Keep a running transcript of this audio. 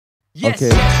Yes,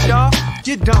 yes, y'all,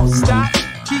 you don't stop.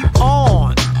 Keep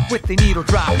on with the needle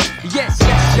drop. Yes,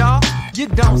 yes, y'all, you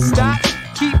don't stop.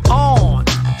 Keep on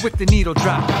with the needle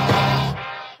drop.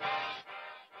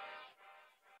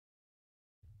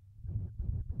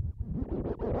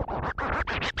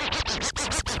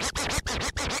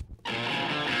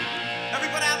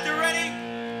 Everybody out there ready?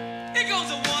 It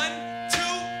goes a 1, 2,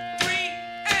 3,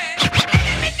 and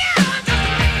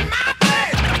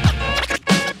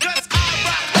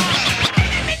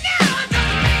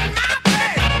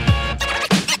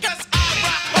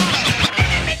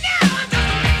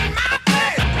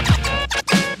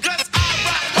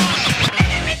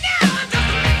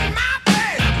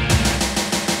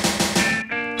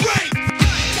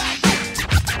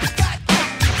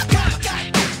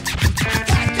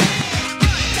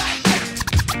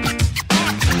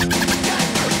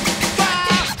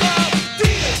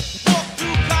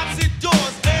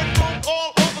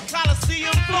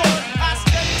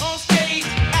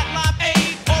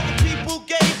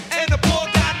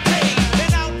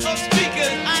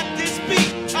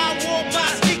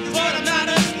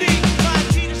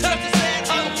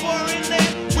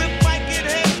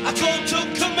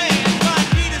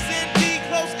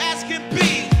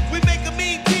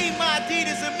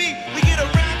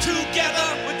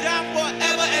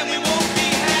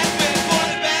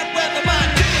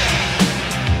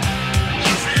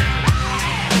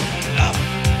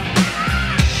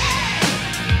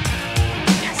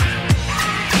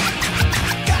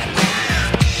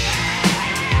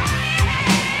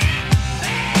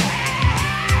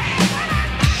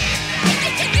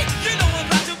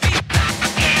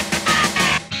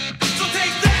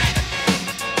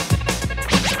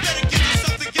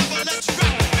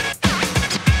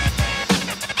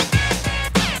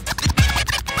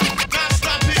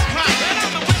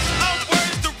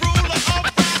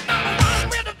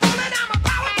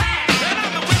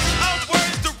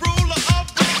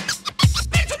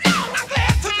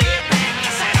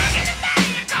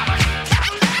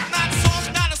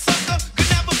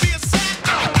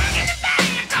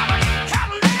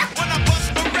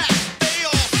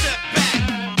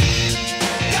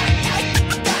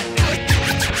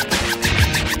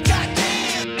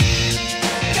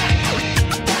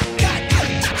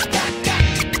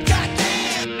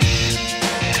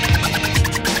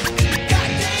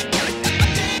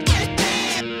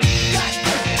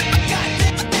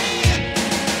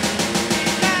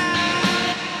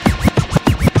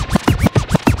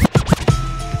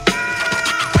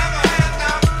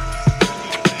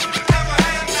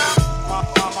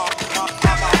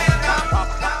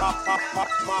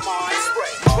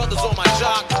brothers on my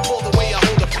jock, pull the way I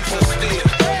hold a piece of steel.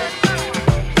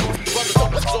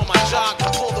 Brothers on my jock,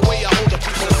 pull the way I hold a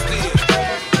piece of steel.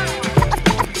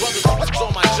 Brothers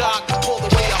on my jock, pull the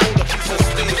way I hold a piece of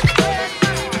steel.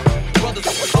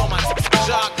 Brothers on my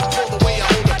jock, pull the way I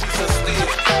hold a piece of steel.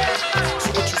 So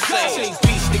what you say? Say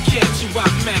beats the cats who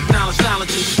rock Mac knowledge,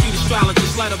 street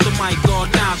astrologists, light up the mic, guard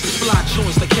knives, fly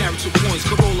joints like character points,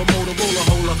 Corolla, Motorola,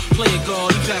 Hola, play it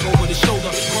guard, he back over the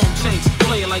shoulder, chrome tanks,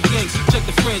 play it like Yanks, check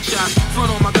the franchise, front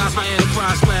on my guys, my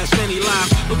enterprise, flash many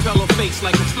lives, propeller face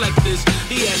like reflectors,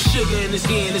 he had sugar in his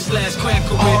ear in his last crack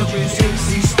career. All these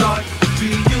MCs start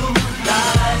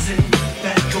realizing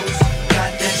that ghost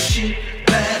got that shit,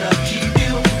 better keep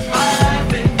you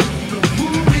vibing. The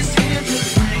move is here to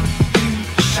bring you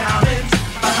shouting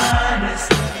finest,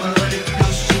 but if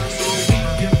your shit's so weak,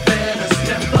 you better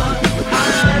step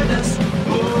behind us.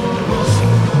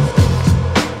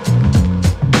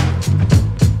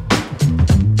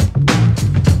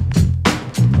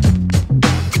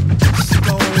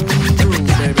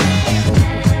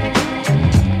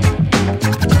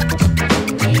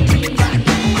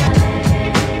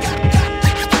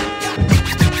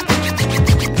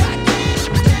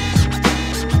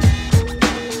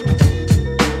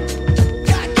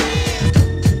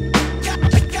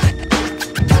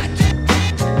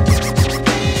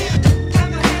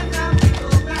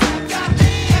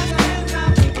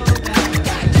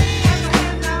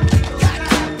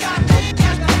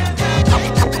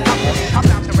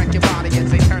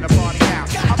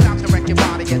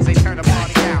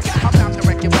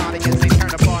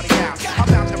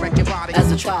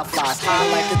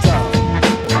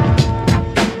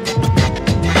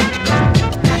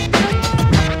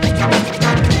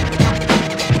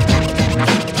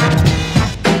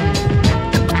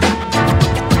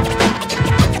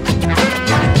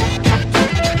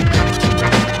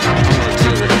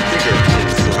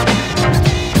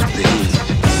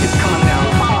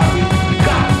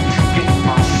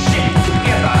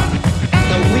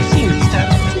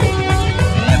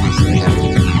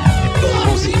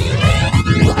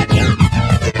 Like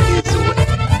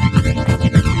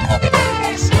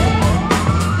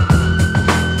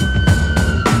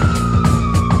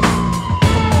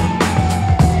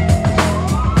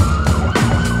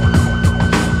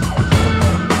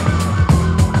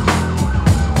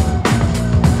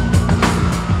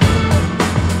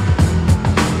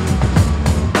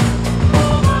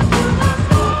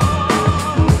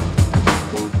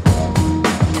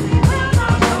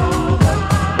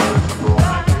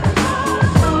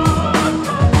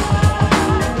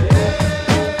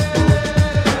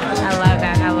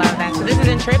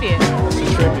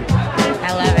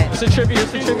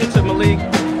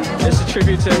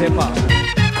tribute to hip hop.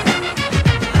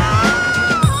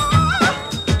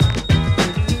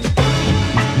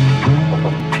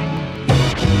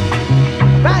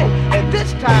 Right, at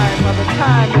this time of the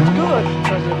time is good,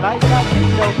 because the lights out, you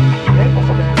know, they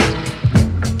won't dance.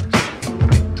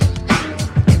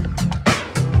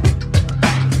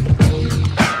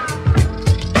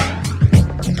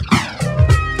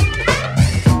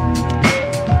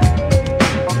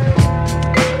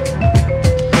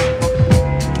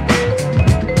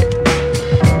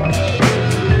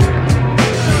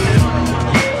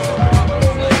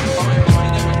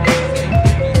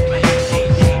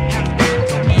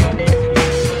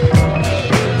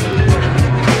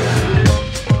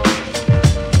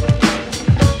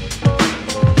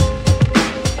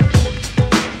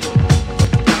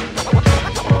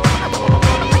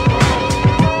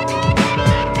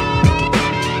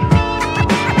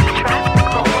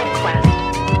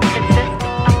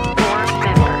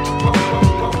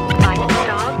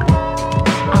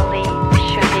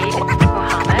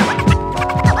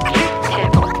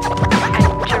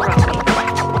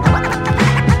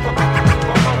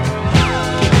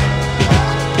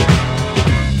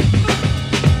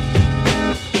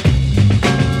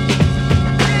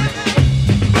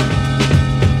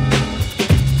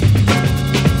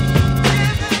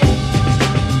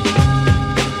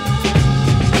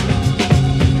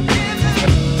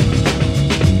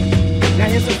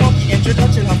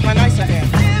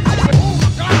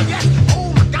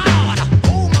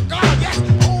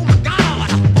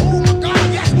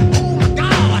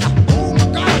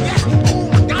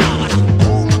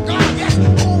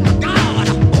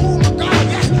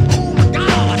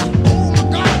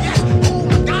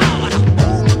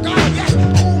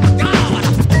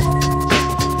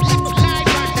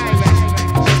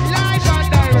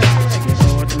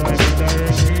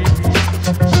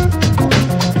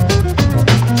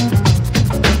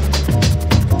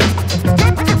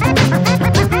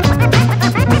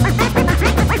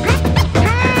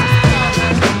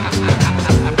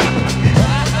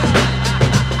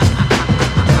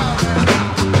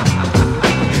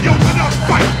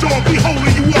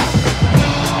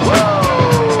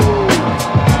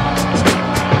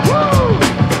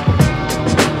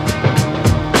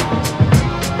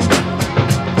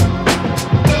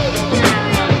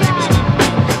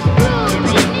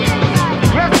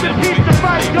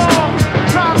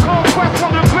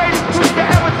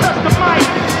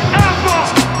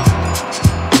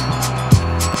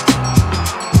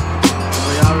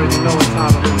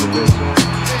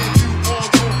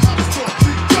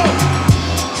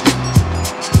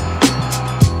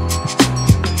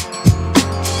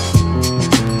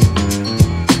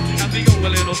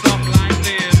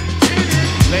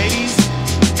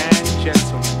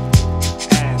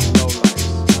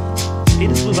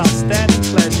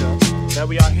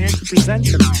 present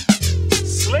tonight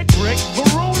Slick Rick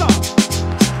Varuna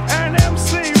and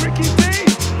MC Ricky D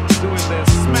doing their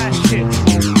smash hit.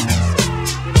 You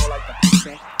know, like that.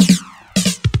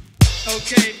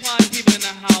 Okay, party people in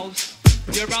the house.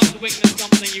 You're about to witness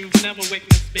something you've never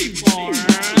witnessed before.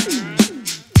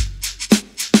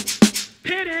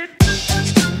 Hit it!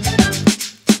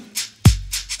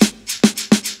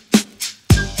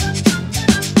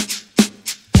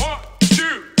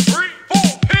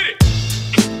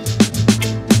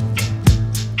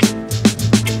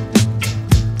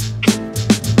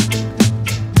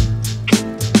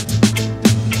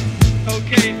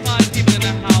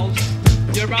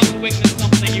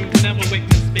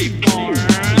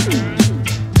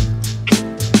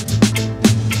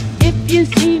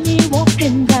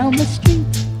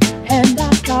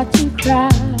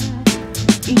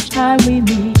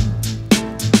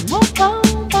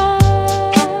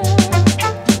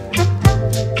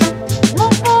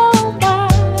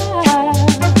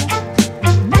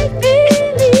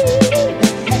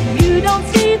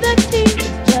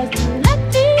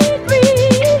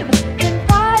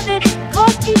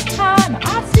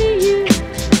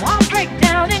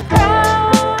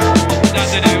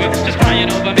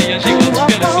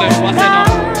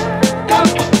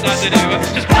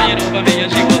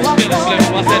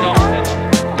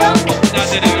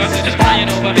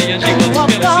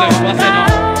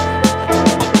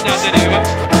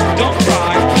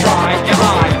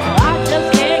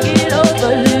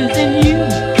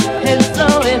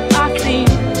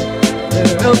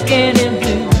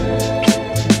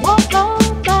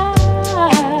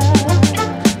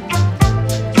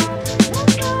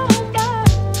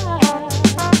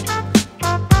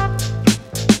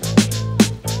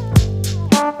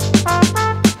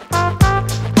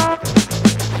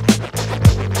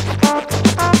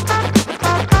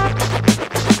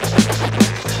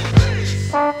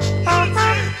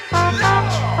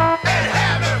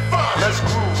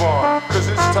 on, cause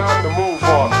it's time to move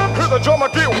on. Hear the drummer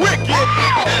get wicked.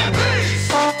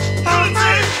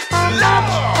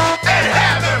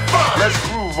 Let's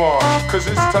groove on, cause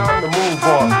it's time to move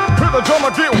on. Hear the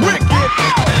drummer get wicked.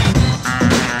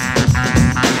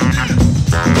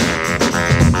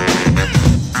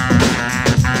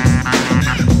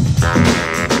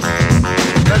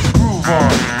 Let's groove on,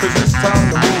 cause it's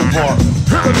time to move on.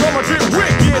 Hear the drummer get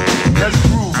wicked. Let's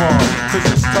groove on, cause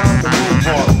it's time to move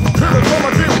on. Hear the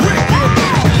drummer get wicked.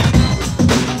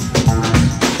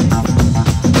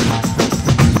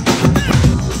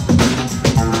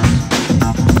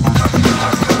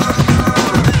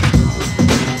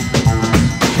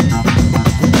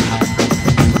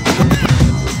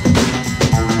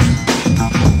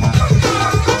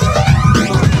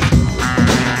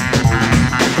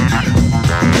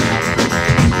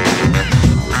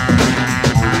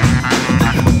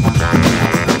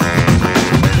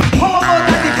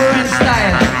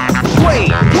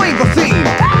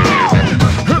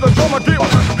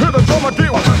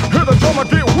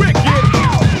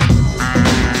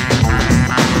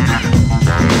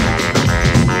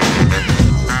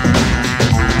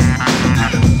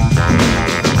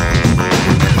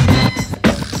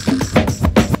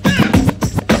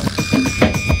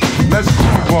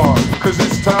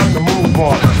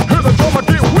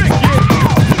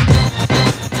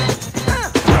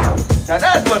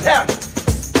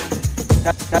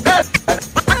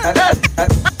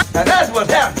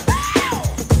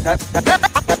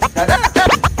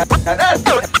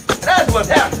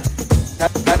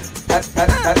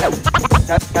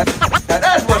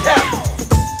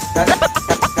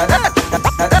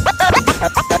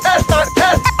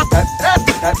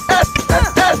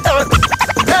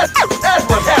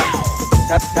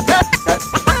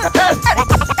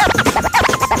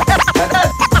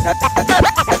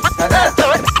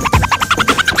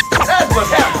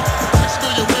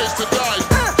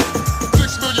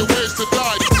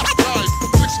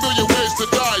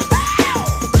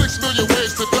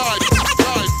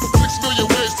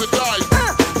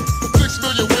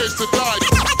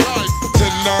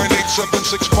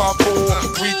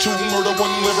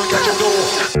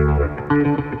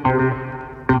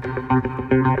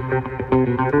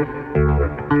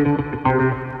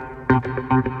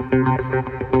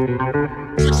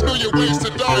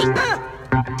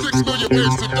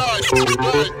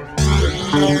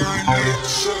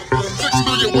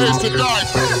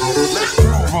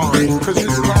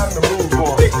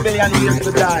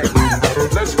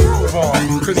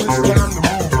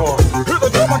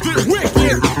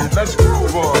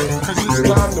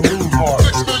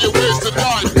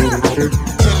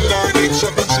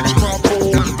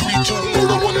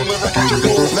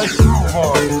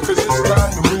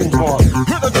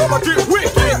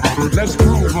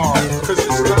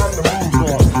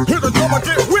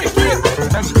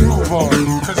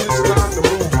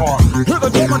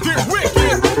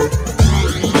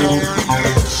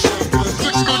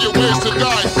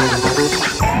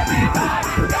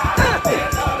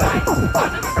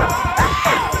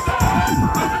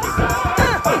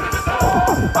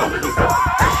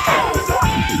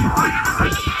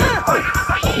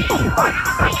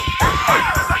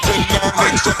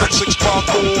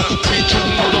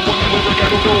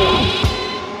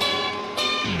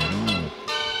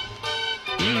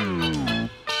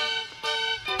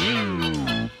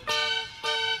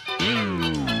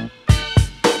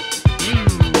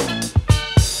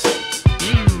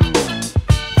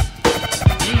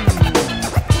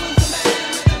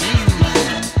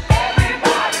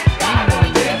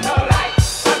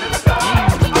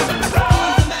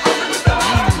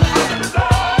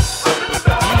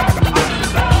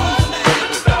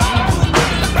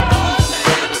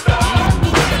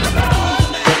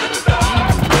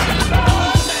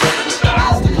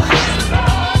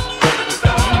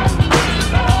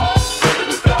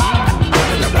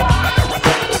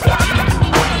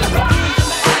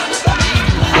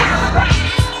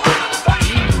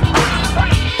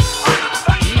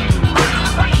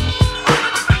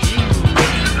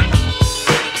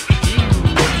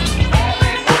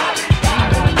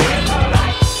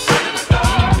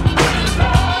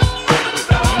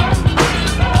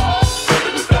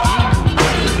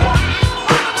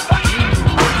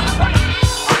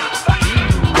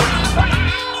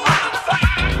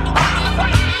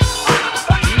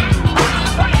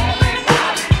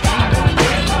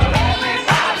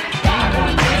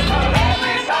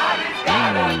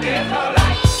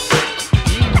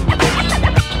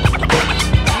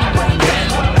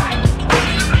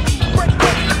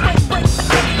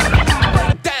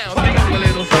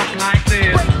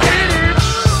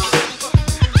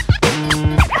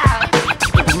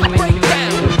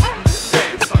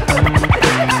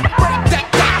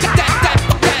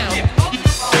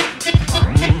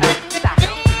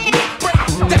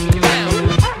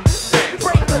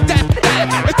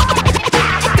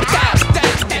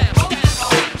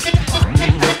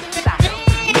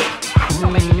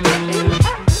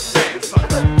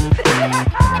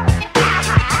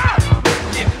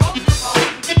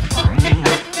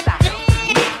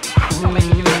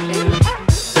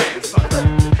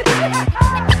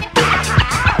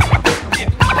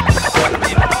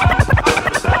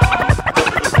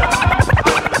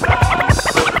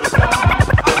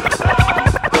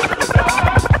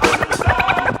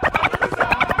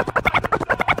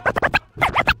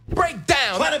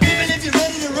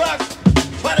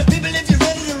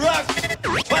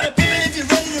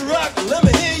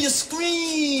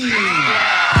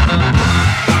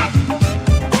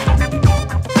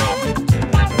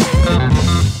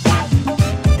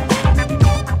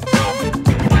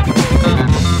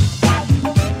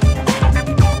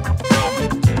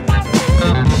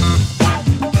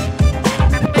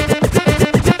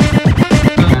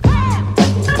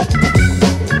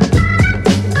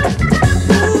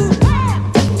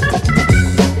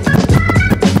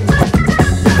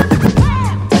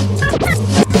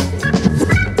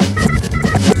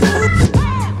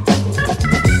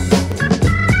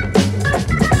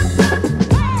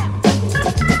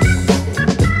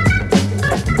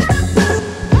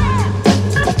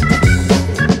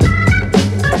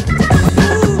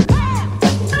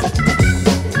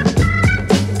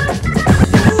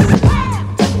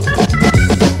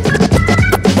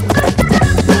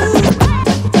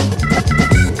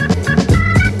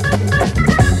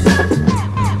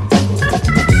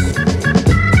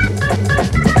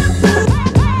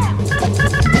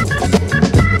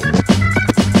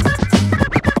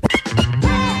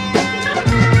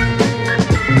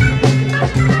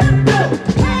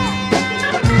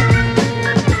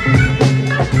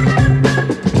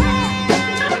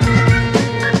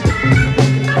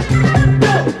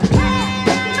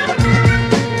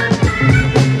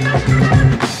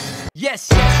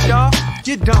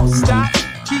 don't stop,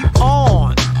 keep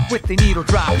on with the needle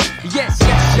drop. Yes,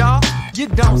 yes, y'all, you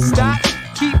don't stop,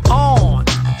 keep on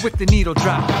with the needle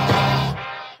drop.